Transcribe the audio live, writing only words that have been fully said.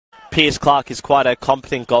Piers Clark is quite a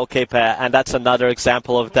competent goalkeeper, and that's another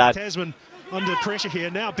example of that. Tasman under pressure here.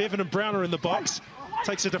 Now Bevan and Brown are in the box.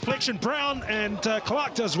 Takes a deflection, Brown, and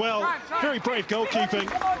Clark does well. Very brave goalkeeping.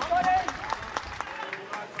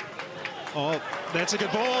 Oh, that's a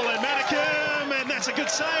good ball, and Manicum, and that's a good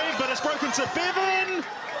save, but it's broken to Bevan.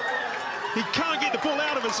 He can't get the ball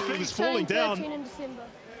out of his feet. He was falling down.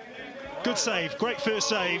 Good save, great first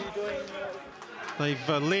save. They've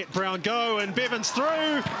let Brown go, and Bevan's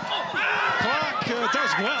through. Clark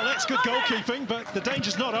does well. That's good goalkeeping, but the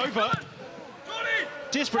danger's not over.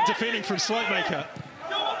 Desperate defending from Slotemaker.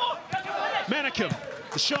 Manicum,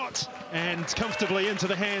 the shot, and comfortably into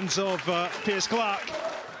the hands of Piers Clark.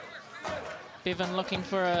 Bevan looking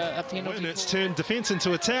for a penalty. And it's turned defence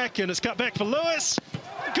into attack, and it's cut back for Lewis.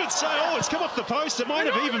 Good save. Oh, it's come off the post. It might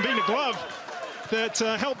have even been a glove that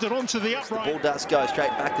helped it onto the upright. The ball does go straight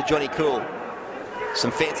back to Johnny Cool.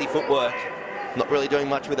 Some fancy footwork. Not really doing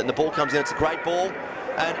much with it. And the ball comes in. It's a great ball.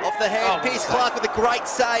 And off the hand, Piers Clark with a great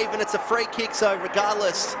save, and it's a free kick. So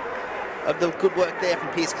regardless of the good work there from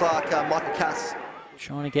Piers Clark, Michael Cass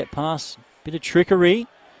trying to get past, bit of trickery.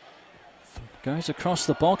 Goes across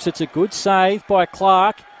the box. It's a good save by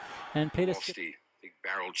Clark. And Peter... Big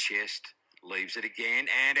barrel chest, leaves it again,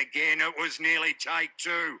 and again it was nearly take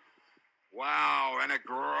two. Wow, and a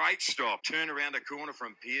great stop. Turn around the corner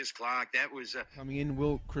from Piers Clark. That was... Coming in,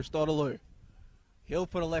 Will Christodoulou. He'll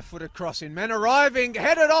put a left-footed cross in. Man arriving,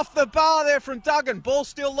 headed off the bar there from Duggan. Ball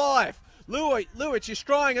still live. Lewich is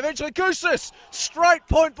trying. Eventually, Koussis. Straight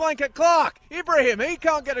point blank at Clark. Ibrahim, he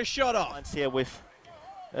can't get a shot off. Here with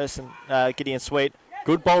Gideon Sweet.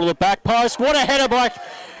 Good ball to the back post. What a header by...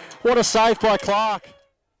 What a save by Clark.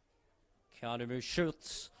 Kaunamu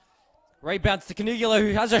shoots. Rebounds to Canigula,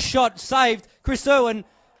 who has a shot saved. Chris Irwin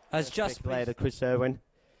has just... Play to Chris Irwin.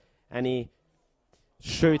 And he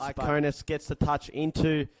shoots. Iconis gets the touch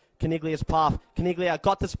into Caniglia's path. Caniglia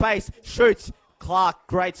got the space. Shoots. Clark,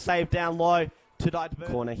 great save down low to the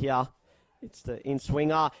corner here. It's the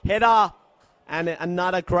in-swinger. Header. And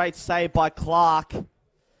another great save by Clark.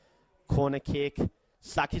 Corner kick.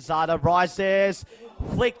 Sakizada rises.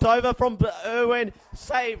 Flicked over from Irwin.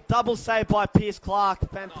 Save. Double save by Piers Clark.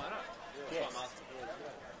 Yes.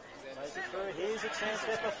 Here's a chance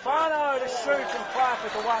for Fafano to shoot, and Clark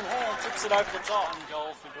with the one hand tips it over the top. And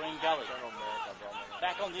goal for Green Gully.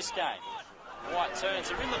 Back on this game. White turns,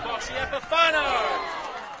 they're in the box here. Fafano!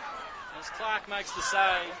 As Clark makes the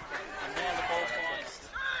save, and now the ball flies.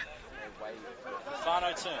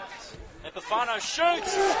 Fafano turns. Epifano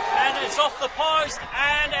shoots, and it's off the post,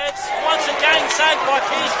 and it's once again saved by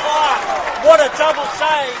Piers Clark. What a double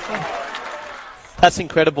save! That's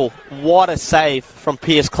incredible. What a save from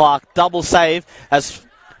Piers Clark. Double save as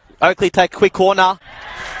Oakley take a quick corner.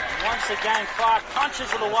 Once again, Clark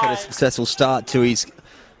punches it away. had a successful start to his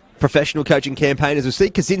professional coaching campaign. As we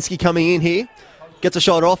see Kaczynski coming in here, gets a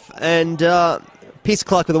shot off, and Piers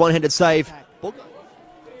Clark with a one-handed save.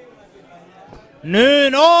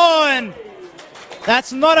 Noon on!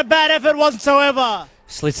 That's not a bad effort whatsoever.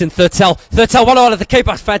 Slits in Thurtell. Thurtell one out of the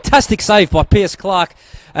keeper. Fantastic save by Piers Clark.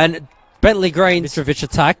 And Bentley Green. Mitrovic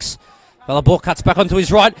attacks. Velibor cuts back onto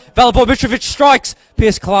his right. Velibor Mitrovic strikes.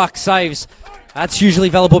 Piers Clark saves. That's usually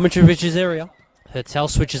Velibor Mitrovic's area. Thurtell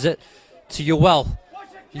switches it to Ewell.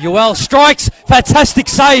 Ewell strikes. Fantastic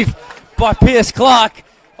save by Piers Clark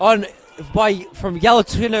from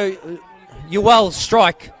Galatino. Ewell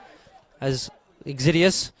strike as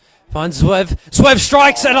Exidius finds Zvev. Zvev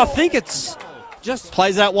strikes, and I think it's just...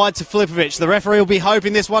 Plays out wide to Filipovic. The referee will be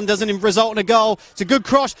hoping this one doesn't result in a goal. It's a good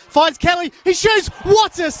cross. Finds Kelly. He shoots.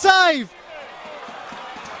 What a save!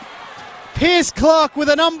 Piers Clark with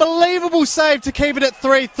an unbelievable save to keep it at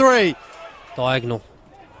 3-3. Diagonal.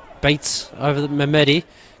 Beats over the Mehmedi.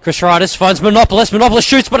 Chris Riders finds Monopolis. Monopolis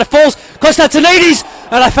shoots, but it falls. Konstantinides!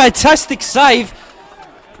 And a fantastic save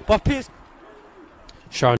by Piers.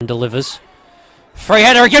 Sharon delivers. Free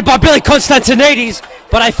header again by Billy Konstantinides,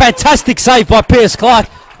 but a fantastic save by Piers Clark,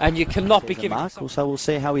 and you cannot be giving... So we'll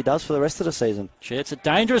see how he does for the rest of the season. It's a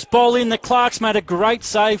dangerous ball in that Clark's made a great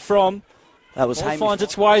save from. That was Ball finds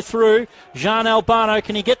its way through. Jean Albano,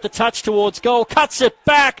 can he get the touch towards goal? Cuts it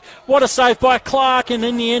back. What a save by Clark, and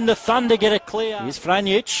in the end the Thunder get it clear. Here's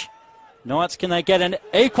Franjic. Knights, can they get an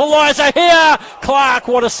equaliser here? Clark,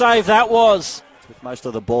 what a save that was. With most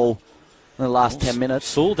of the ball in the last 10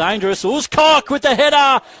 minutes. All dangerous. Uzcock with the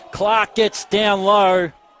header. Clark gets down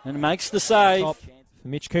low and makes the save. For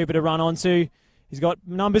Mitch Cooper to run onto. He's got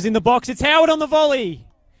numbers in the box. It's Howard on the volley.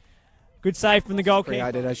 Good save from the goalkeeper.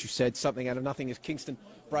 Created, as you said, something out of nothing as Kingston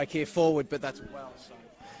break here forward, but that's well. So.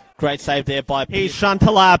 Great save there by Here's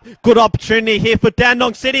Chantalab. Good opportunity here for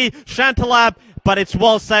Dandenong City. Chantalab but it's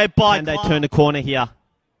well saved by... And they turn the corner here.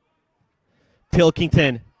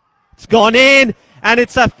 Pilkington. It's gone in, and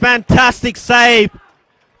it's a fantastic save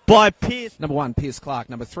by Pearce. Number 1, Pierce Clark.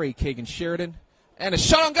 Number 3, Keegan Sheridan. And a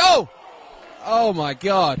shot on goal! Oh, my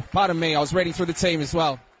God. Pardon me, I was reading through the team as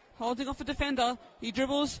well. Holding off a defender. He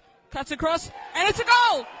dribbles, cuts across, and it's a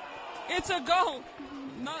goal! It's a goal!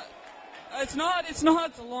 No, it's not. It's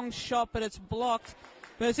a long shot, but it's blocked.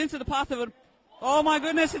 But it's into the path of it. Oh, my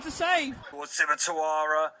goodness, it's a save. Towards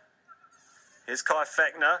Simatawara. Here's Kai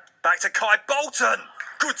Fechner. Back to Kai Bolton.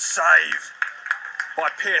 Good save by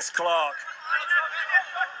Pierce Clark.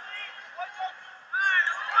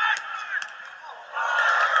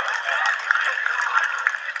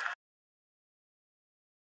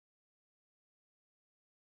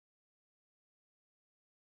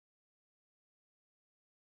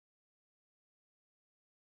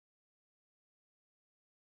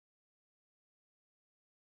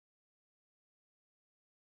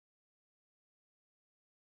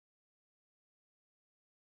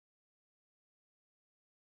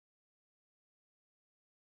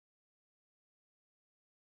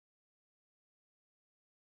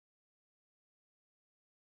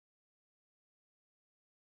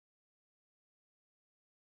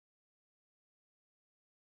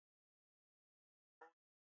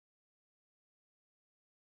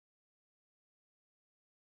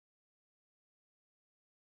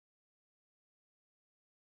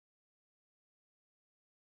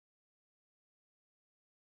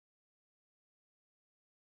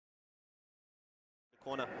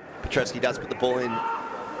 Corner. Petrovsky does put the ball in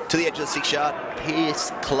to the edge of the 6-yard.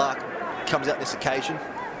 Pierce Clark comes out this occasion.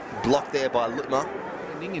 Blocked there by Lutmer.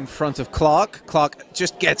 In front of Clark. Clark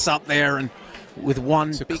just gets up there and with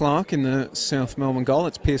one to Clark in the South Melbourne goal.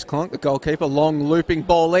 It's Pierce Clark, the goalkeeper. Long looping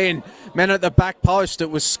ball in. Man at the back post. It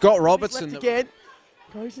was Scott Robertson. Left again.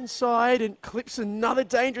 Goes inside and clips another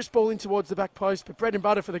dangerous ball in towards the back post. But bread and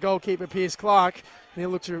butter for the goalkeeper, Pierce Clark. And he'll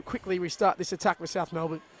look to quickly restart this attack with South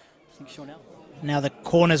Melbourne. Now the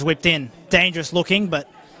corner's whipped in. Dangerous looking, but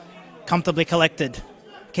comfortably collected.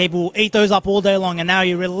 Cable will eat those up all day long, and now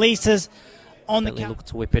he releases on the... Look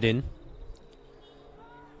to whip it in.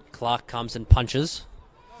 Clark comes and punches.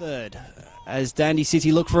 Third, as Dandy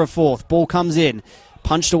City look for a fourth. Ball comes in.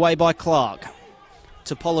 Punched away by Clark.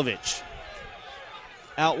 To Polovic.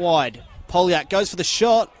 Out wide. Poliak goes for the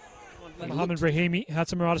shot. Mohamed Brahimi,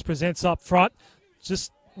 Hatzimiratis presents up front.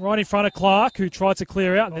 Just right in front of Clark, who tried to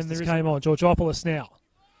clear out, and then there came on. Georgopoulos now.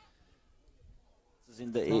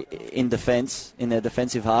 In defence, in their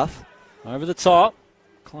defensive half. Over the top.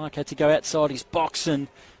 Clark had to go outside his box and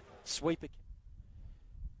sweep it.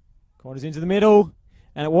 Corners into the middle,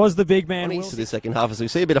 and it was the big man. Into the second half, as we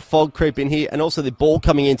see a bit of fog creep in here, and also the ball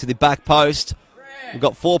coming into the back post. We've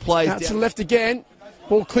got 4 players out to the left again.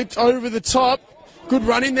 Ball clipped over the top. Good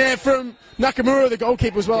run in there from Nakamura, the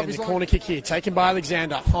goalkeeper as well. And the corner kick here, taken by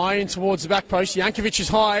Alexander. High in towards the back post. Jankovic is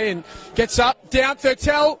high and gets up. Down,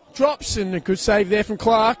 Thurtell drops, and a good save there from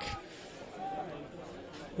Clark.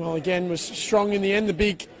 Well, again, was strong in the end, the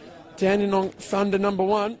big Dandenong Thunder number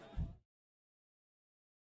 1.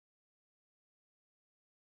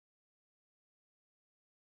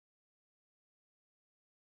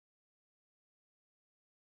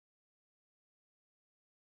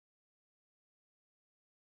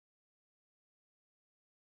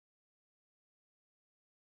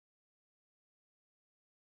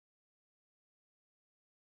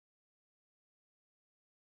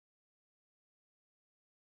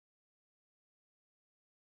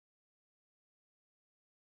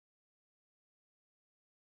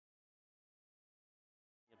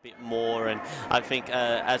 Bit more, and I think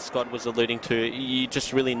as Scott was alluding to, you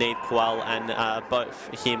just really need Kual and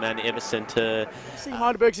both him and Everson to... See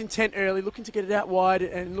Heidelberg's intent early, looking to get it out wide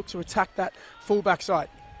and look to attack that full back side.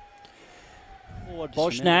 Forward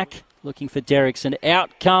Boschnack looking for Derrickson.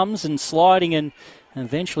 Out comes and sliding and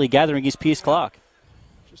eventually gathering his Pierce Clark.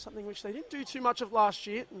 Just something which they didn't do too much of last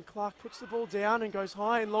year, and Clark puts the ball down and goes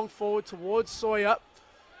high and long forward towards Sawyer.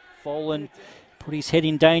 Folan put his head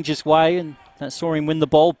in danger's way and that saw him win the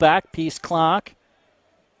ball back. Pierce Clark,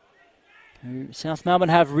 who South Melbourne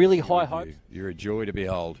have really high hopes. You're a joy to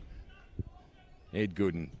behold. Ed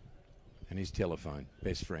Gooden and his telephone,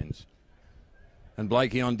 best friends. And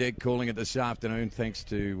Blakey on deck calling it this afternoon, thanks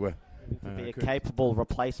to... be a capable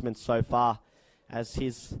replacement so far, as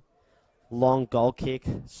his long goal kick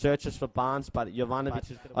searches for Barnes, but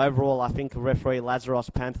Jovanovic, overall, I think referee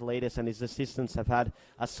Lazaros Pantelidis and his assistants have had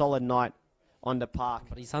a solid night on the park.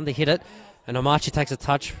 But he's under hit it, and Omachi takes a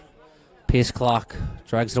touch. Pierce Clark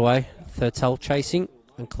drags it away. Thurtell chasing,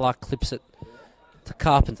 and Clark clips it to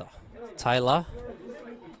Carpenter. Taylor.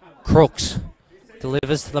 Crooks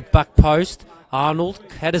delivers to the back post. Arnold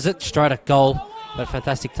headers it straight at goal. But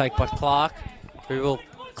fantastic take by Clark, who will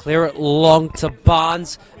clear it long to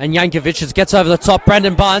Barnes. And Jankovic gets over the top.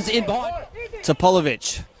 Brandon Barnes in behind.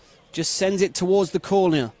 Topolovic just sends it towards the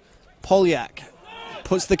corner. Polyak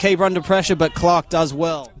puts the keeper under pressure, but Clark does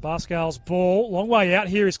well. Pascal's ball, long way out.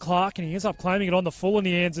 Here is Clark, and he ends up claiming it on the full in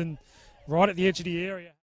the ends and right at the edge of the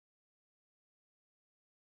area.